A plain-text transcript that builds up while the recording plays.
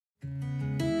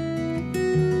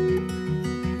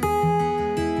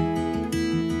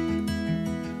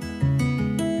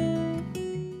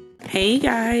Hey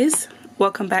guys,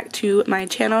 welcome back to my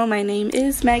channel. My name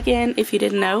is Megan. If you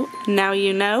didn't know, now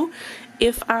you know.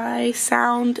 If I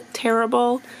sound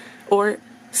terrible or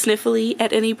sniffly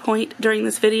at any point during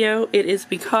this video, it is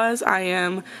because I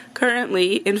am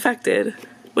currently infected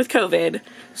with COVID.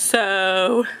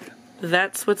 So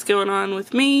that's what's going on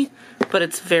with me, but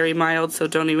it's very mild, so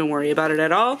don't even worry about it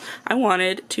at all. I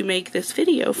wanted to make this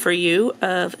video for you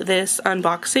of this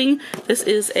unboxing. This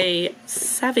is a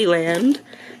Saviland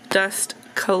dust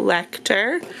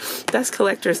collector. Dust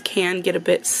collectors can get a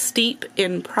bit steep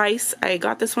in price. I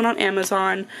got this one on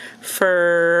Amazon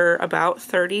for about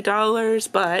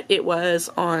 $30, but it was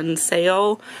on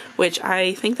sale, which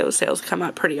I think those sales come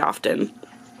up pretty often.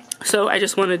 So I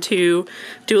just wanted to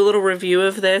do a little review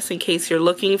of this in case you're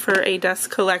looking for a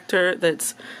dust collector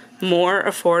that's more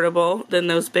affordable than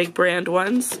those big brand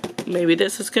ones. Maybe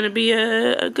this is going to be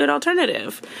a good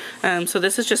alternative. So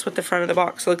this is just what the front of the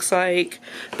box looks like.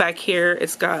 Back here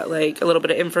it's got like a little bit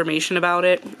of information about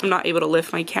it. I'm not able to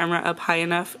lift my camera up high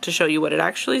enough to show you what it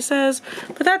actually says,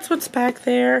 but that's what's back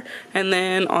there. And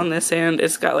then on this end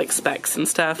it's got like specs and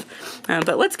stuff.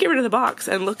 But let's get rid of the box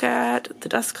and look at the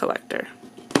dust collector.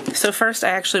 So first I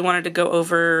actually wanted to go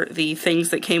over the things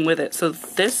that came with it. So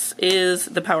this is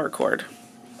the power cord.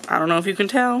 I don't know if you can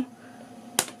tell,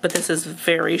 but this is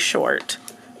very short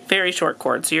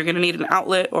cord. So you're going to need an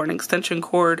outlet or an extension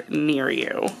cord near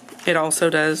you. It also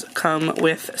does come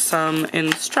with some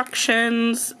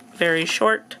instructions, very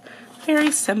short,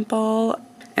 very simple.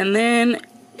 And then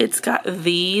it's got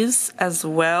these as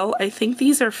well. I think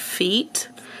these are feet,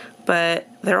 but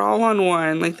they're all on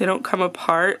one, like they don't come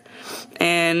apart.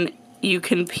 And you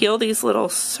can peel these little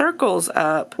circles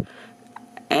up.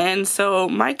 And so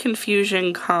my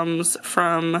confusion comes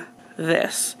from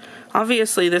this.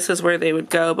 Obviously this is where they would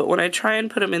go, but when I try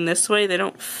and put them in this way, they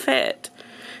don't fit.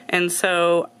 And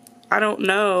so I don't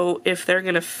know if they're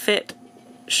gonna fit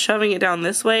shoving it down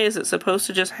this way. Is it supposed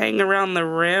to just hang around the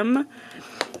rim?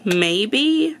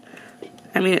 Maybe.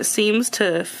 I mean, it seems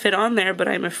to fit on there, but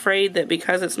I'm afraid that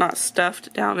because it's not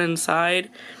stuffed down inside,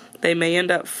 they may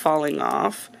end up falling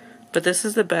off. But this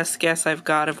is the best guess I've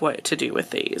got of what to do with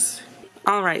these.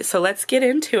 Alright, so let's get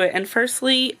into it. And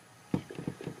firstly,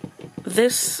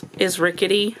 this is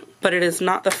rickety, but it is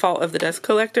not the fault of the dust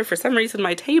collector. For some reason,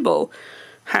 my table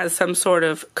has some sort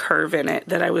of curve in it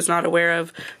that I was not aware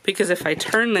of, because if I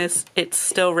turn this, it's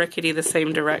still rickety the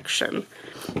same direction.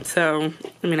 So,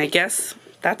 I mean, I guess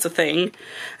that's a thing.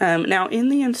 Now, in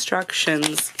the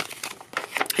instructions,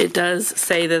 it does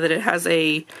say that it has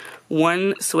a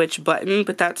one switch button,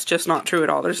 but that's just not true at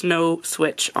all. There's no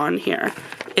switch on here.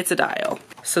 It's a dial.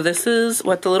 So this is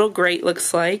what the little grate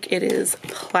looks like. It is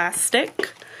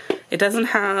plastic. It doesn't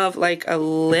have like a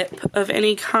lip of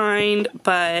any kind,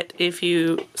 but if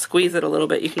you squeeze it a little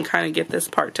bit, you can kind of get this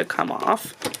part to come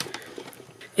off.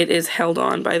 It is held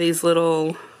on by these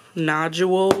little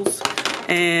nodules,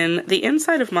 and the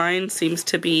inside of mine seems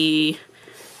to be,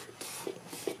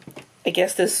 I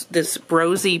guess, this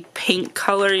rosy pink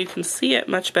color. You can see it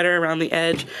much better around the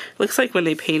edge. Looks like when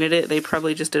they painted it, they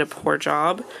probably just did a poor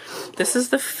job. This is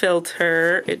the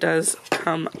filter. It does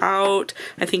come out.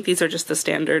 I think these are just the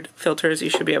standard filters. You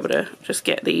should be able to just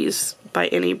get these by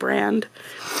any brand.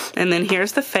 And then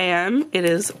here's the fan. It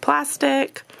is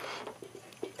plastic.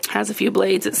 Has a few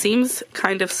blades. It seems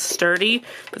kind of sturdy,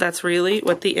 but that's really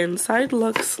what the inside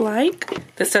looks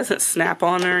like. This doesn't snap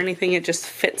on or anything, it just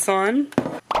fits on.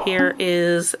 Here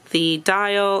is the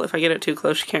dial. If I get it too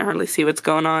close, you can't hardly see what's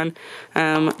going on.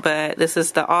 But this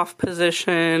is the off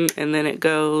position, and then it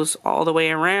goes all the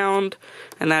way around,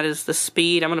 and that is the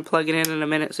speed. I'm going to plug it in a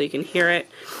minute so you can hear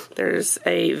it. There's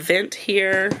a vent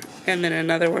here, and then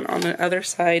another one on the other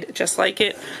side, just like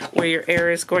it, where your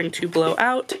air is going to blow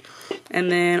out. And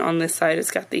then on this side,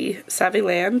 it's got the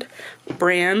Saviland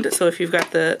brand. So if you've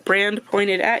got the brand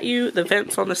pointed at you, the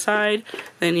vent's on the side,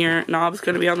 then your knob's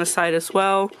going to be on the side as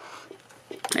well.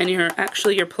 And your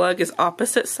plug is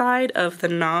opposite side of the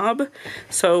knob.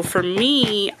 So for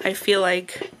me, I feel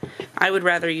like I would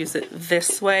rather use it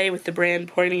this way with the brand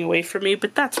pointing away from me,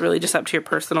 but that's really just up to your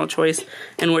personal choice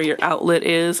and where your outlet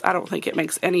is. I don't think it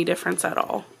makes any difference at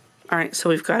all. Alright, so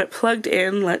we've got it plugged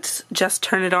in. Let's just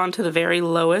turn it on to the very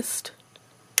lowest.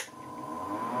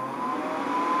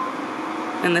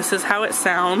 And this is how it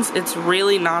sounds. It's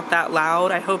really not that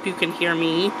loud. I hope you can hear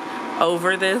me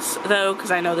over this though,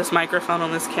 because I know this microphone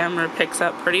on this camera picks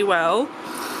up pretty well.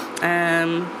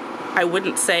 I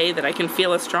wouldn't say that I can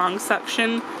feel a strong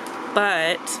suction,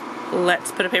 but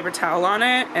let's put a paper towel on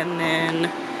it and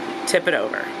then tip it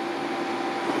over.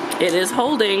 It is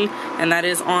holding, and that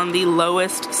is on the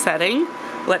lowest setting.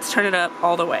 Let's turn it up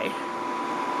all the way.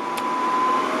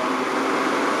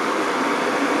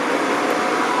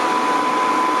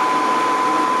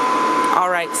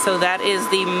 Alright, so that is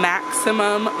the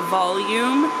maximum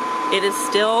volume. It is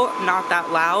still not that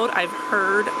loud. I've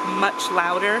heard much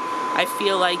louder. I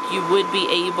feel like you would be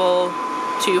able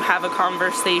to have a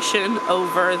conversation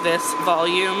over this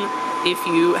volume if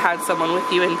you had someone with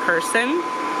you in person.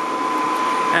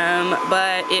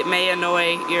 But it may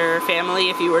annoy your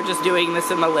family if you were just doing this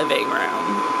in the living room.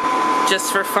 Just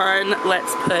for fun,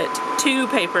 let's put 2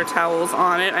 paper towels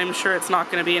on it. I'm sure it's not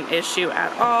going to be an issue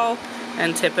at all.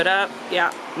 And tip it up.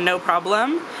 Yeah, no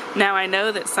problem. Now I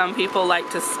know that some people like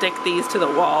to stick these to the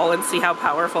wall and see how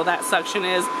powerful that suction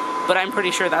is, but I'm pretty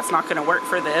sure that's not going to work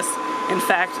for this. In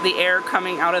fact, the air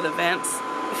coming out of the vents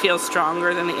feels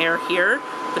stronger than the air here,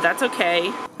 but that's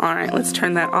okay. Alright, let's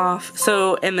turn that off.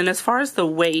 So, and then as far as the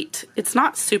weight, it's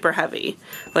not super heavy.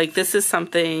 Like, this is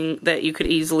something that you could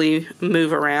easily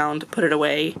move around, put it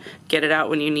away, get it out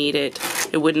when you need it.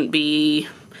 It wouldn't be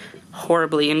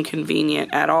horribly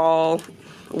inconvenient at all.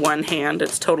 One hand,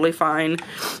 it's totally fine.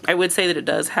 I would say that it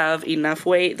does have enough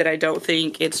weight that I don't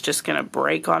think it's just gonna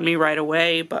break on me right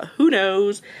away, but who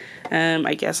knows.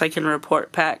 I guess I can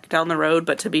report back down the road,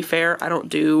 but to be fair, I don't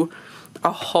do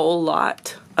a whole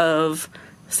lot of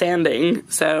sanding,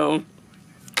 so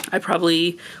I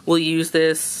probably will use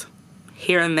this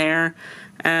here and there.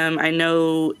 I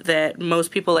know that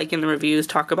most people, like in the reviews,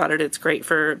 talk about it. It's great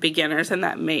for beginners, and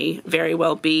that may very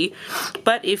well be.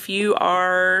 But if you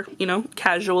are, you know,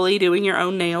 casually doing your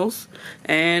own nails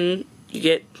and you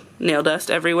get nail dust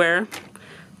everywhere,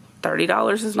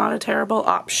 $30 is not a terrible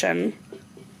option.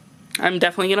 I'm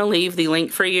definitely going to leave the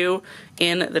link for you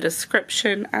in the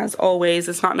description. As always,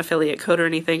 it's not an affiliate code or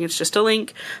anything. It's just a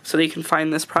link so that you can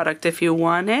find this product if you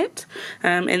want it.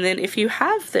 And then if you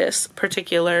have this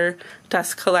particular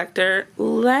dust collector,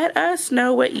 let us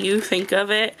know what you think of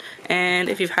it and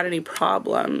if you've had any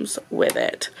problems with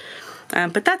it.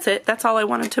 But that's it. That's all I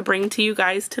wanted to bring to you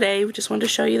guys today. We just wanted to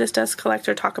show you this dust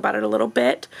collector, talk about it a little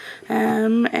bit.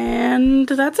 And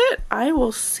that's it. I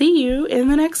will see you in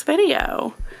the next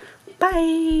video.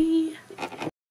 Bye!